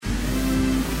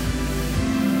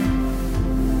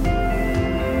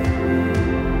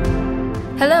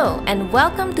Hello, and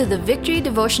welcome to the Victory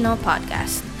Devotional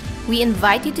Podcast. We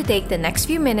invite you to take the next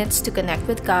few minutes to connect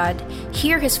with God,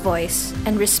 hear His voice,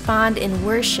 and respond in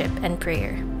worship and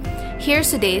prayer. Here's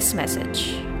today's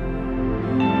message.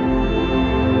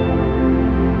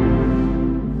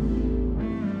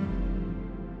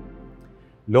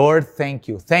 Lord, thank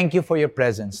you. Thank you for your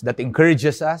presence that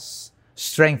encourages us,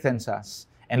 strengthens us.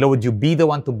 And Lord, would you be the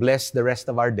one to bless the rest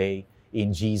of our day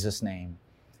in Jesus' name.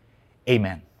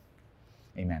 Amen.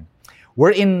 Amen.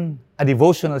 We're in a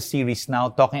devotional series now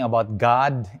talking about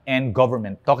God and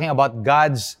government, talking about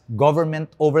God's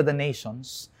government over the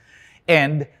nations.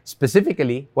 And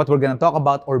specifically, what we're going to talk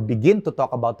about or begin to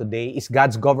talk about today is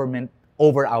God's government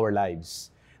over our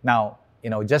lives. Now,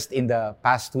 just in the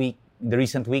past week, in the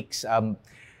recent weeks,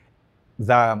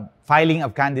 the filing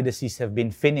of candidacies have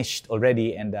been finished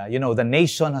already. And, the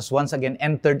nation has once again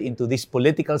entered into this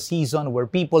political season where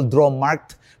people draw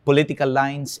marked political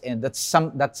lines, and that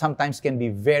sometimes can be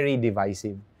very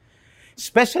divisive,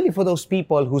 especially for those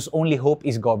people whose only hope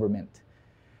is government.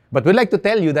 But we'd like to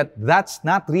tell you that that's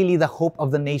not really the hope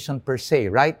of the nation per se,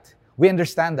 right? We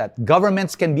understand that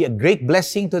governments can be a great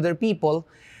blessing to their people,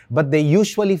 but they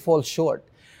usually fall short.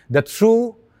 The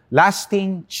true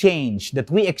lasting change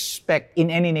that we expect in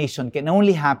any nation can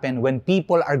only happen when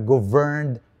people are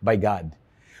governed by God.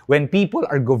 When people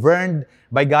are governed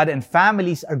by God and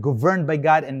families are governed by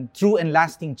God, and true and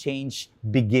lasting change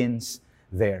begins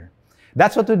there.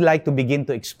 That's what we'd like to begin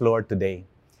to explore today.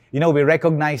 We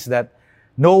recognize that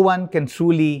no one can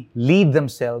truly lead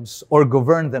themselves or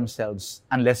govern themselves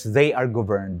unless they are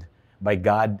governed by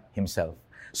God Himself.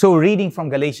 So reading from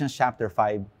Galatians chapter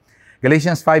 5,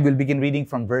 Galatians 5, we'll begin reading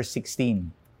from verse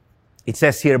 16. It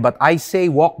says here, "But I say,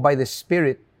 walk by the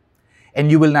Spirit,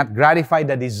 and you will not gratify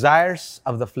the desires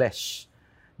of the flesh."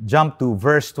 Jump to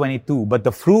verse 22. "But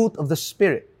the fruit of the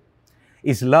Spirit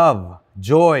is love,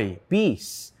 joy,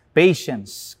 peace,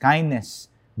 patience, kindness,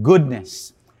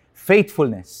 goodness,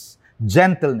 faithfulness,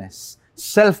 gentleness,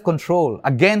 self-control.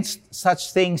 Against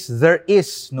such things there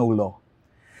is no law.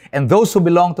 And those who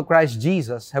belong to Christ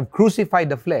Jesus have crucified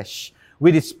the flesh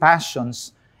with its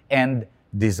passions and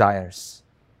desires."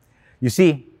 You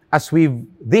see,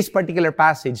 this particular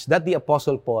passage that the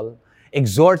Apostle Paul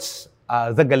exhorts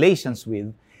the Galatians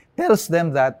with, tells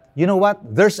them that,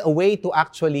 there's a way to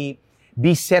actually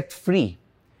be set free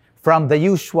from the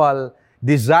usual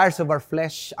desires of our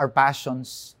flesh, our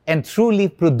passions, and truly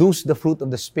produce the fruit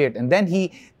of the Spirit. And then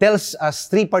he tells us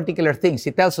three particular things.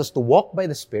 He tells us to walk by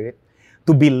the Spirit,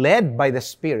 to be led by the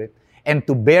Spirit, and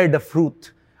to bear the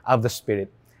fruit of the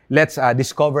Spirit. Let's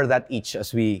discover that each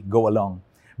as we go along.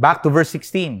 Back to verse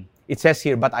 16. It says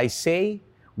here, "But I say,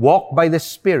 walk by the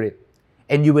Spirit,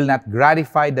 and you will not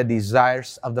gratify the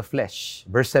desires of the flesh."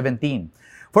 Verse 17.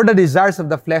 "For the desires of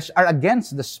the flesh are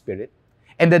against the Spirit,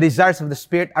 and the desires of the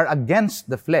Spirit are against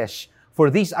the flesh.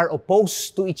 For these are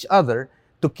opposed to each other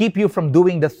to keep you from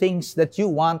doing the things that you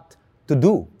want to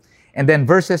do." And then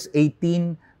verses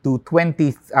 18 to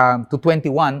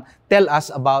 21 tell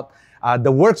us about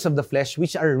the works of the flesh,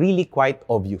 which are really quite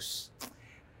obvious.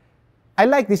 I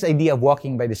like this idea of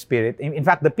walking by the Spirit. In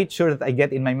fact, the picture that I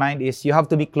get in my mind is you have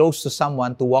to be close to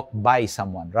someone to walk by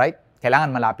someone, right?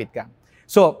 Kailangan malapit ka.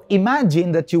 So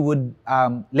imagine that you would,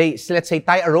 let's say,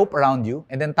 tie a rope around you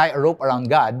and then tie a rope around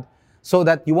God so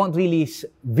that you won't really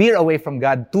veer away from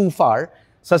God too far,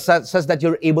 such that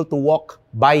you're able to walk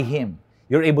by Him.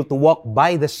 You're able to walk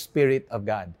by the Spirit of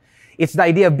God. It's the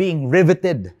idea of being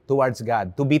riveted towards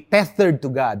God, to be tethered to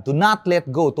God, to not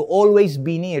let go, to always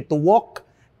be near, to walk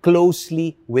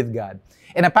closely with God.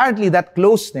 And apparently that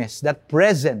closeness, that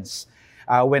presence,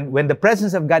 when the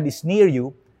presence of God is near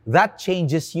you, that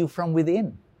changes you from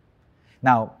within.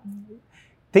 Now,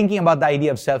 thinking about the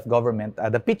idea of self-government,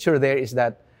 the picture there is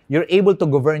that you're able to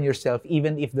govern yourself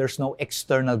even if there's no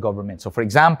external government. So for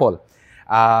example,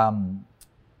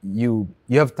 you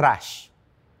have trash,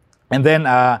 and then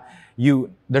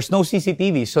there's no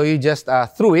CCTV, so you just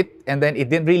threw it, and then it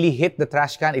didn't really hit the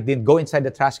trash can, it didn't go inside the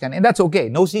trash can, and that's okay,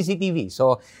 no CCTV.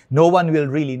 So no one will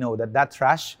really know that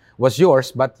trash was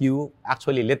yours, but you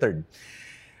actually littered.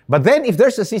 But then if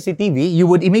there's a CCTV, you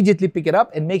would immediately pick it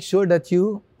up and make sure that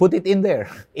you put it in there,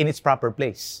 in its proper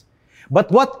place. But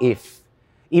what if,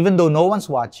 even though no one's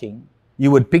watching,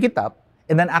 you would pick it up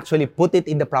and then actually put it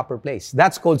in the proper place?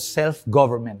 That's called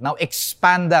self-government. Now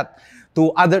expand that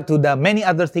to the many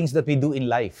other things that we do in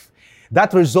life.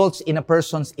 That results in a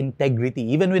person's integrity.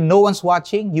 Even when no one's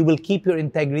watching, you will keep your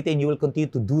integrity and you will continue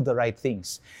to do the right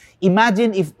things.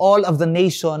 Imagine if all of the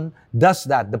nation does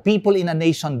that. The people in a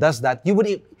nation does that.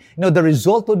 The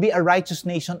result would be a righteous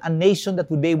nation, a nation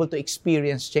that would be able to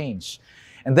experience change.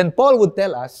 And then Paul would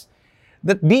tell us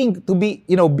that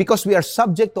because we are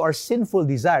subject to our sinful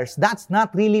desires, that's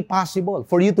not really possible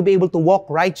for you to be able to walk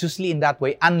righteously in that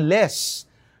way unless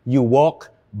you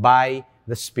walk by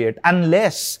the Spirit,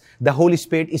 unless the Holy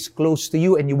Spirit is close to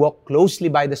you and you walk closely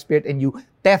by the Spirit and you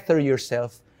tether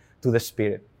yourself to the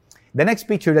Spirit. The next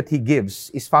picture that he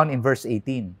gives is found in verse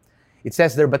 18. It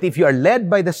says there, "But if you are led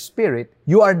by the Spirit,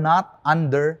 you are not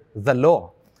under the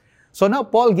law." So now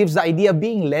Paul gives the idea of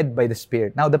being led by the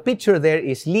Spirit. Now the picture there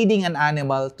is leading an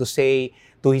animal to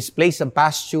his place of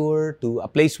pasture, to a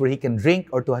place where he can drink,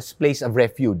 or to his place of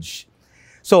refuge.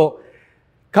 So,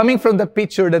 coming from the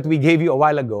picture that we gave you a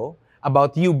while ago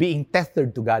about you being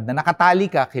tethered to God, na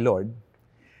nakatali ka kay Lord,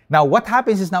 now what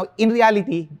happens is now, in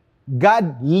reality,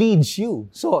 God leads you.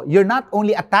 So you're not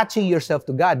only attaching yourself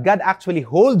to God, God actually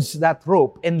holds that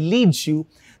rope and leads you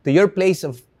to your place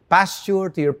of pasture,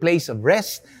 to your place of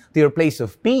rest, to your place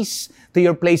of peace, to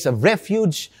your place of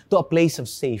refuge, to a place of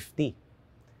safety.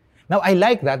 Now, I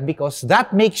like that because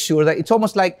that makes sure that it's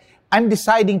almost like I'm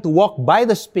deciding to walk by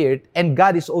the Spirit and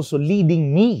God is also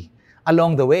leading me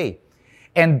along the way.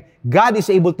 And God is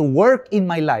able to work in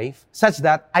my life such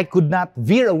that I could not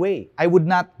veer away. I would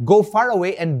not go far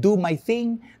away and do my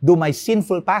thing, do my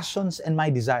sinful passions and my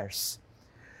desires.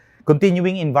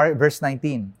 Continuing in verse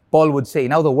 19, Paul would say,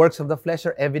 "Now the works of the flesh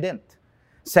are evident.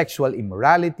 Sexual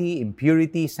immorality,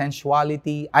 impurity,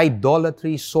 sensuality,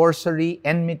 idolatry, sorcery,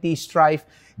 enmity, strife,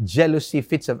 jealousy,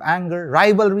 fits of anger,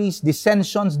 rivalries,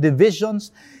 dissensions,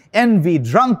 divisions, envy,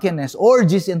 drunkenness,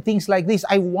 orgies, and things like this.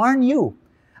 I warn you,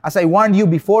 as I warned you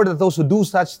before, that those who do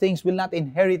such things will not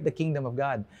inherit the kingdom of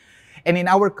God." And in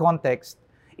our context,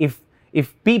 if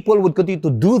people would continue to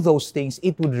do those things,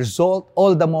 it would result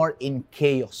all the more in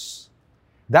chaos.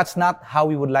 That's not how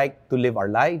we would like to live our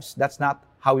lives. That's not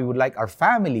how we would like our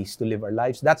families to live our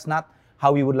lives. That's not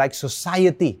how we would like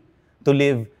society to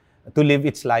live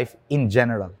its life in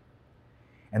general.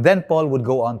 And then Paul would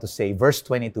go on to say, verse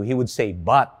 22, he would say,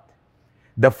 "But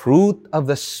the fruit of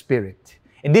the Spirit."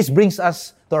 And this brings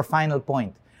us to our final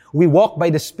point. We walk by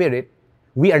the Spirit.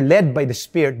 We are led by the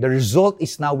Spirit. The result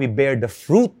is now we bear the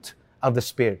fruit of the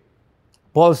Spirit.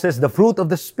 Paul says the fruit of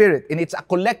the Spirit, and it's a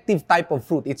collective type of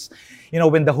fruit. It's,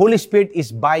 when the Holy Spirit is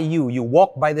by you, you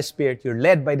walk by the Spirit, you're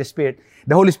led by the Spirit,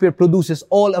 the Holy Spirit produces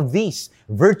all of these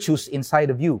virtues inside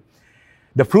of you.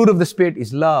 The fruit of the Spirit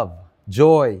is love,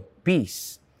 joy,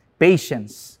 peace,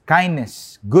 patience,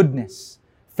 kindness, goodness,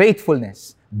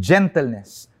 faithfulness,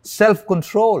 gentleness,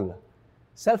 self-control.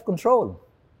 Self-control.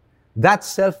 That's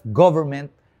self-government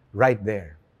right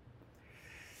there.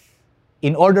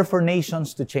 In order for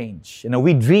nations to change,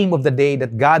 we dream of the day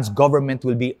that God's government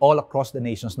will be all across the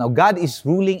nations. Now, God is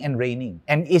ruling and reigning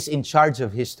and is in charge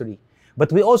of history.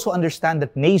 But we also understand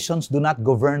that nations do not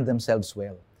govern themselves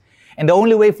well. And the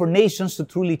only way for nations to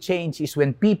truly change is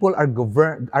when people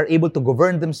are able to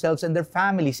govern themselves and their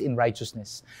families in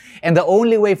righteousness. And the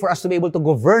only way for us to be able to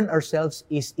govern ourselves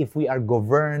is if we are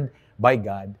governed by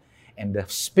God and the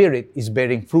Spirit is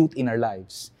bearing fruit in our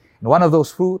lives. And one of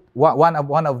those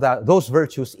those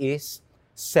virtues is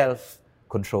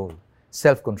self-control.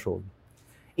 Self-control.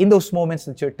 In those moments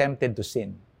that you're tempted to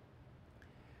sin,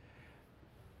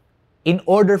 in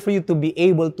order for you to be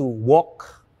able to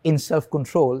walk in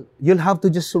self-control, you'll have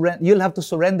to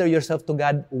surrender yourself to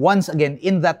God once again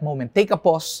in that moment. Take a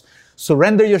pause,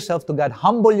 surrender yourself to God,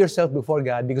 humble yourself before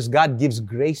God, because God gives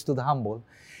grace to the humble.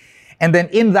 And then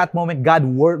in that moment, God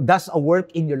does a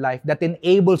work in your life that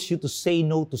enables you to say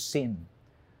no to sin.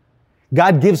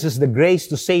 God gives us the grace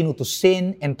to say no to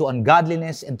sin and to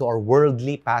ungodliness and to our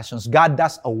worldly passions. God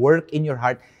does a work in your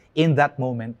heart in that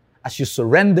moment as you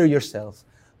surrender yourself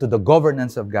to the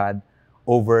governance of God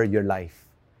over your life.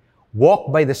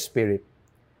 Walk by the Spirit.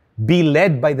 Be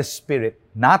led by the Spirit,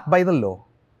 not by the law,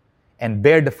 and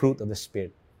bear the fruit of the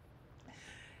Spirit.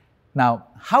 Now,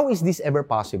 how is this ever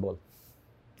possible?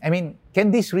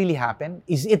 Can this really happen?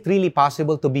 Is it really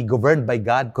possible to be governed by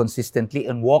God consistently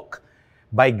and walk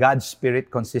by God's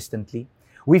Spirit consistently?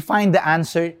 We find the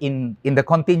answer in the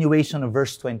continuation of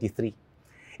verse 23.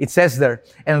 It says there,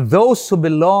 "And those who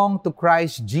belong to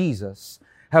Christ Jesus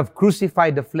have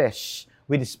crucified the flesh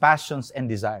with its passions and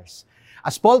desires."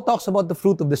 As Paul talks about the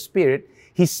fruit of the Spirit,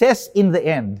 he says in the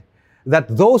end that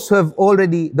those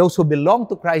who belong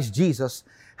to Christ Jesus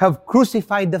have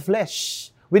crucified the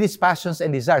flesh with its passions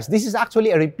and desires. This is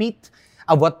actually a repeat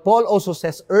of what Paul also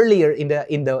says earlier in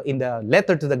the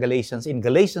letter to the Galatians, in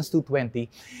Galatians 2:20,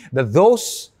 that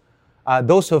those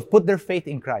who have put their faith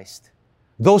in Christ,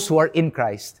 those who are in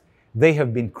Christ, they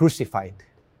have been crucified.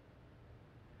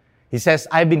 He says,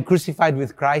 "I've been crucified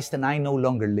with Christ and I no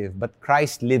longer live, but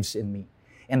Christ lives in me.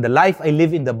 And the life I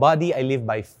live in the body, I live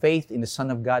by faith in the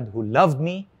Son of God who loved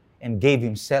me and gave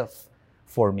Himself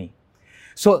for me.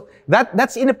 So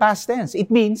that's in the past tense.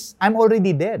 It means I'm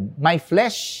already dead. My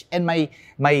flesh and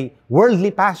my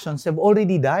worldly passions have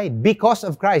already died because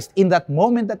of Christ. In that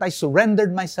moment that I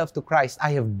surrendered myself to Christ,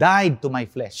 I have died to my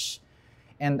flesh.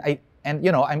 And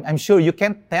I'm sure you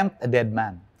can't tempt a dead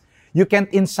man. You can't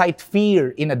incite fear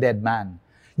in a dead man.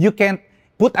 You can't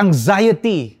put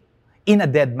anxiety in a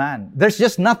dead man. There's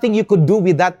just nothing you could do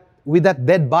with that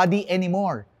dead body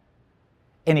anymore.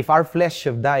 And if our flesh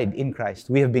have died in Christ,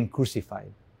 we have been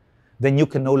crucified, then you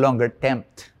can no longer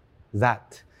tempt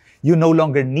that. You no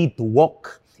longer need to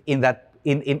walk in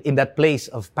that place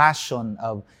of passion,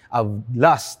 of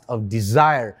lust, of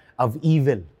desire, of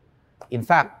evil. In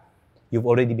fact, you've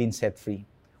already been set free.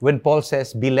 When Paul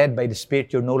says, be led by the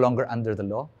Spirit, you're no longer under the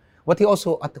law. What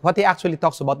he actually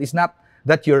talks about is not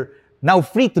that you're now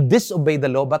free to disobey the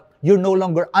law, but you're no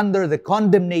longer under the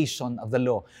condemnation of the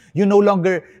law. You no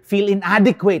longer feel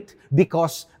inadequate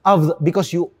because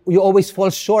you always fall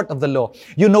short of the law.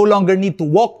 You no longer need to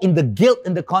walk in the guilt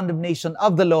and the condemnation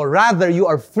of the law. Rather, you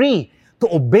are free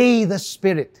to obey the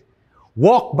Spirit,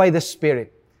 walk by the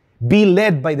Spirit, be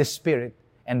led by the Spirit,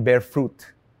 and bear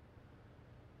fruit.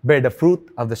 Bear the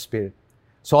fruit of the Spirit.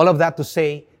 So all of that to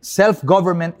say,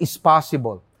 self-government is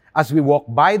possible as we walk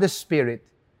by the Spirit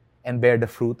and bear the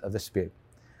fruit of the Spirit.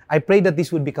 I pray that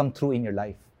this would become true in your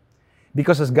life.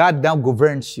 Because as God now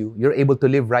governs you, you're able to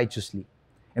live righteously.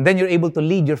 And then you're able to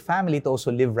lead your family to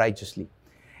also live righteously.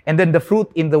 And then the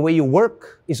fruit in the way you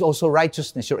work is also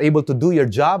righteousness. You're able to do your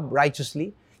job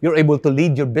righteously. You're able to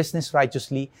lead your business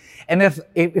righteously. And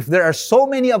if there are so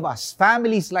many of us,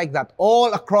 families like that,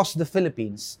 all across the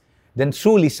Philippines, then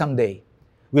truly someday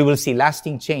we will see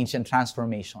lasting change and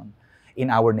transformation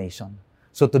in our nation.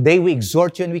 So today we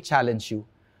exhort you and we challenge you,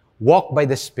 walk by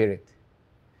the Spirit,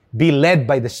 be led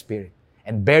by the Spirit,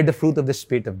 and bear the fruit of the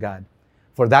Spirit of God,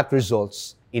 for that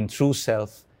results in true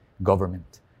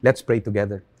self-government. Let's pray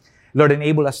together. Lord,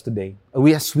 enable us today,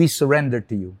 as we surrender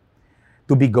to you,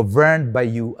 to be governed by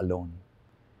you alone.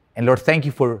 And Lord, thank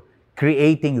you for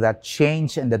creating that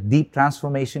change and that deep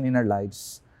transformation in our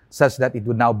lives, such that it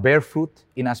would now bear fruit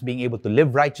in us being able to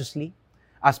live righteously,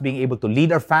 us being able to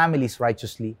lead our families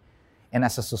righteously, and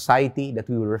as a society that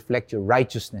we will reflect your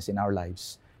righteousness in our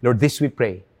lives. Lord, this we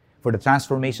pray for the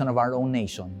transformation of our own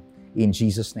nation. In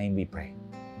Jesus' name we pray.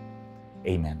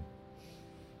 Amen.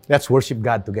 Let's worship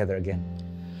God together again.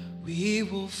 We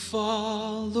will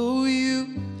follow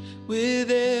you with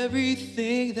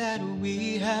everything that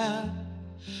we have.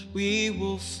 We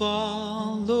will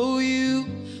follow you.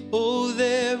 Oh,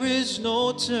 there is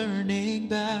no turning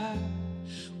back.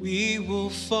 We will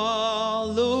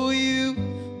follow you.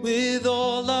 With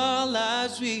all our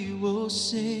lives we will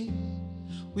sing.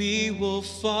 We will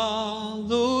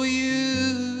follow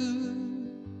you.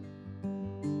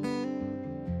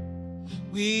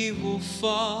 We will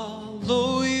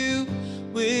follow you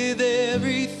with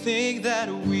everything that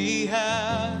we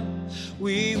have.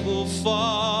 We will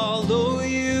follow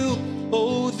you.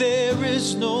 Oh, there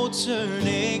is no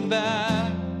turning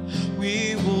back.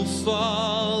 We will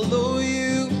follow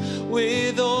you.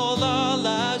 With all our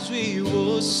lives we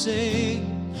will sing.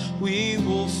 We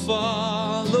will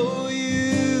follow you.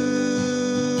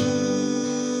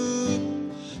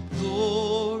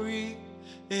 Glory,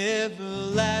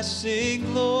 everlasting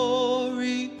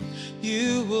glory.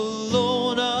 You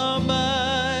alone are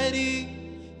mighty.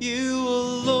 You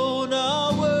alone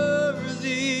are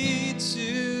worthy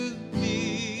to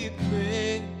be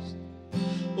praised.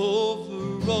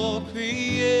 Over all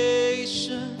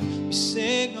creation we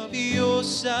sing of your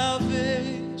salvation.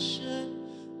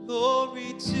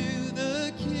 Glory to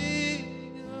the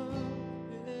King of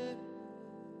heaven.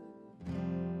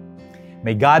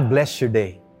 May God bless your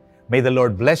day. May the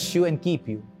Lord bless you and keep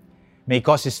you. May He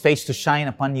cause His face to shine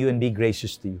upon you and be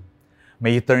gracious to you.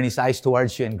 May He turn His eyes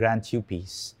towards you and grant you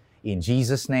peace. In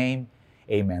Jesus' name,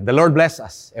 amen. The Lord bless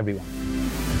us, everyone.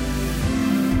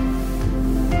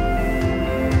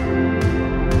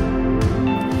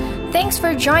 Thanks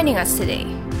for joining us today.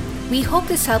 We hope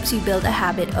this helps you build a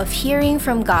habit of hearing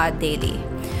from God daily.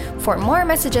 For more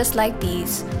messages like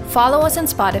these, follow us on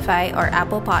Spotify or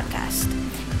Apple Podcast.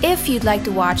 If you'd like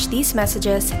to watch these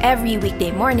messages every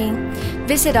weekday morning,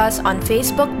 visit us on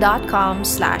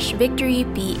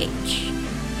facebook.com/victoryph.